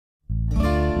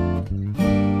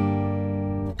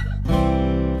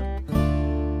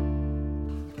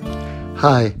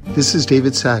Hi, this is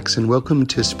David Sachs, and welcome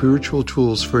to Spiritual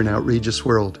Tools for an Outrageous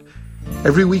World.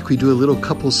 Every week we do a little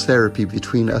couples therapy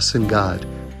between us and God.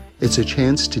 It's a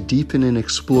chance to deepen and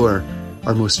explore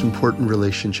our most important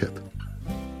relationship.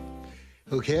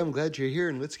 Okay, I'm glad you're here,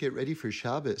 and let's get ready for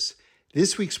Shabbos.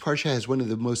 This week's Parsha has one of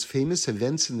the most famous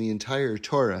events in the entire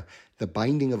Torah, the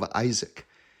binding of Isaac.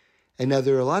 And now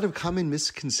there are a lot of common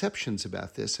misconceptions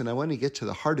about this, and I want to get to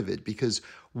the heart of it, because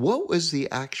what was the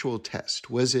actual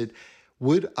test?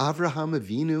 Would Avraham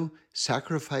Avinu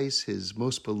sacrifice his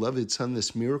most beloved son,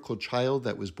 this miracle child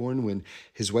that was born when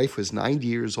his wife was 90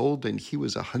 years old and he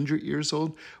was 100 years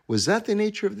old? Was that the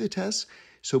nature of the test?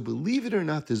 So believe it or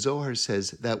not, the Zohar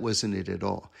says that wasn't it at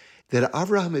all. That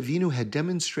Avraham Avinu had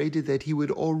demonstrated that he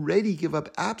would already give up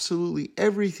absolutely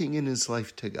everything in his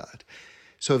life to God.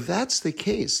 So if that's the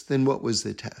case, then what was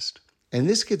the test? And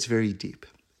this gets very deep.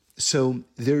 So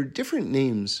there are different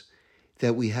names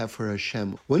that we have for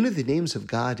Hashem. One of the names of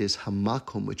God is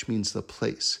Hamakom, which means the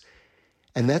place.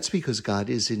 And that's because God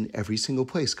is in every single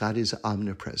place. God is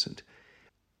omnipresent.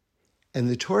 And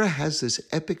the Torah has this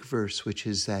epic verse, which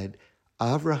is that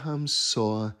Avraham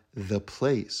saw the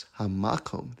place,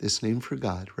 Hamakom, this name for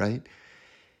God, right?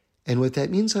 And what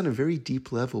that means on a very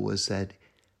deep level was that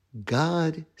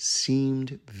God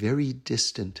seemed very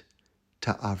distant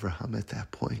to Avraham at that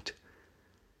point.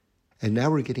 And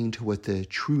now we're getting to what the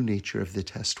true nature of the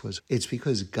test was. It's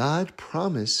because God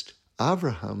promised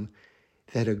Avraham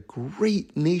that a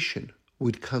great nation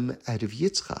would come out of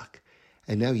Yitzchak.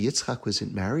 And now Yitzchak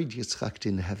wasn't married. Yitzchak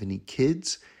didn't have any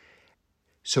kids.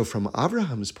 So from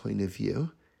Avraham's point of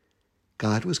view,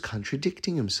 God was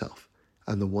contradicting himself.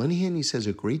 On the one hand, he says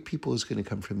a great people is going to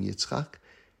come from Yitzchak.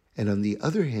 And on the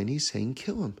other hand, he's saying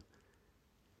kill him.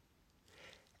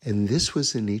 And this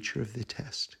was the nature of the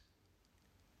test.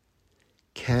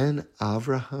 Can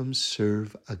Avraham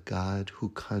serve a God who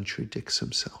contradicts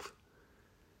himself?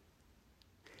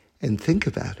 And think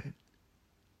about it.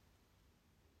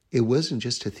 It wasn't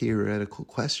just a theoretical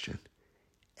question.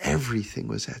 Everything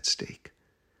was at stake.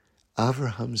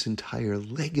 Avraham's entire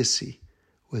legacy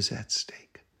was at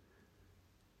stake.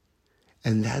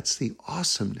 And that's the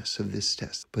awesomeness of this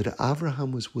test. But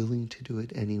Avraham was willing to do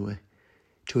it anyway,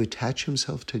 to attach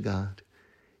himself to God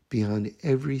beyond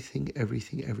everything.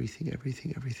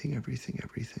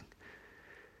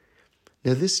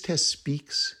 Now, this test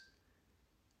speaks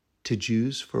to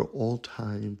Jews for all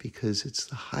time because it's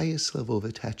the highest level of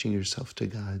attaching yourself to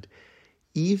God,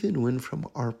 even when from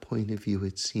our point of view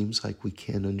it seems like we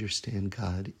can't understand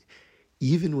God,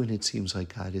 even when it seems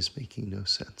like God is making no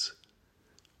sense.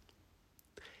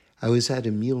 I was at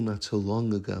a meal not so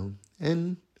long ago,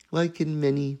 and like in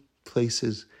many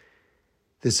places,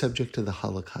 the subject of the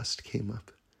Holocaust came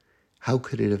up. How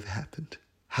could it have happened?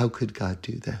 How could God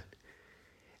do that?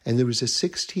 And there was a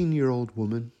 16-year-old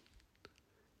woman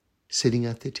sitting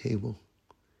at the table,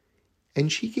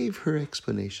 and she gave her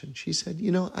explanation. She said,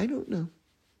 I don't know.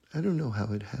 I don't know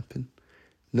how it happened.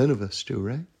 None of us do,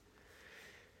 right?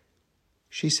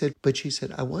 She said,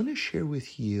 I want to share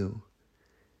with you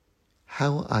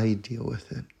how I deal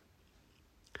with it.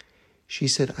 She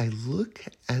said, I look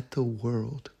at the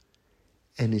world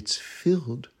and it's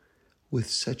filled with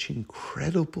such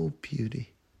incredible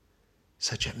beauty,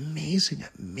 such amazing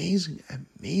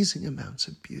amounts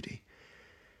of beauty.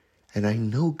 And I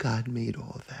know God made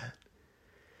all that.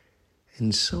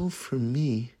 And so for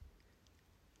me,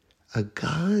 a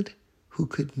God who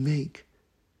could make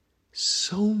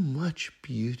so much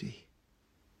beauty,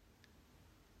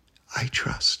 I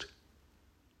trust.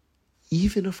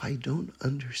 Even if I don't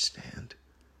understand,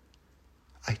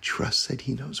 I trust that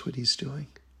he knows what he's doing.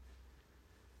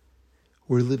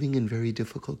 We're living in very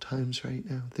difficult times right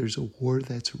now. There's a war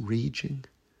that's raging.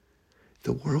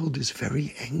 The world is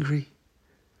very angry.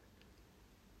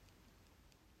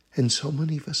 And so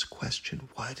many of us question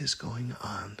what is going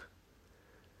on.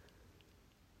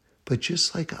 But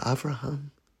just like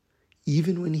Avraham,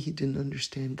 even when he didn't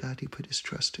understand God, he put his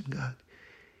trust in God.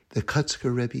 The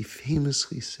Kotzker Rebbe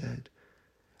famously said,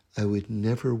 I would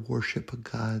never worship a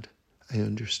God I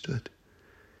understood.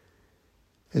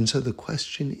 And so the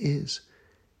question is,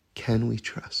 can we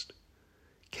trust?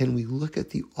 Can we look at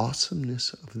the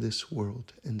awesomeness of this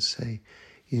world and say,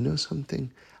 you know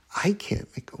something? I can't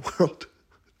make a world.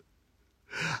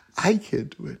 I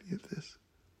can't do any of this.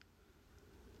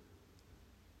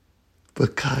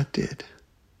 But God did.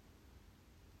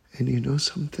 And you know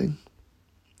something?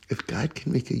 If God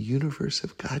can make a universe,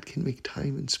 if God can make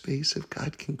time and space, if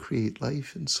God can create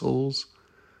life and souls,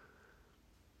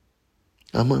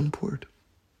 I'm on board.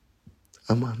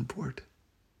 I'm on board.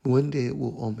 One day it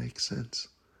will all make sense.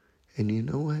 And you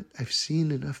know what? I've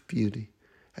seen enough beauty.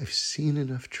 I've seen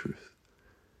enough truth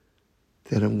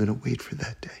that I'm going to wait for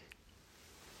that day.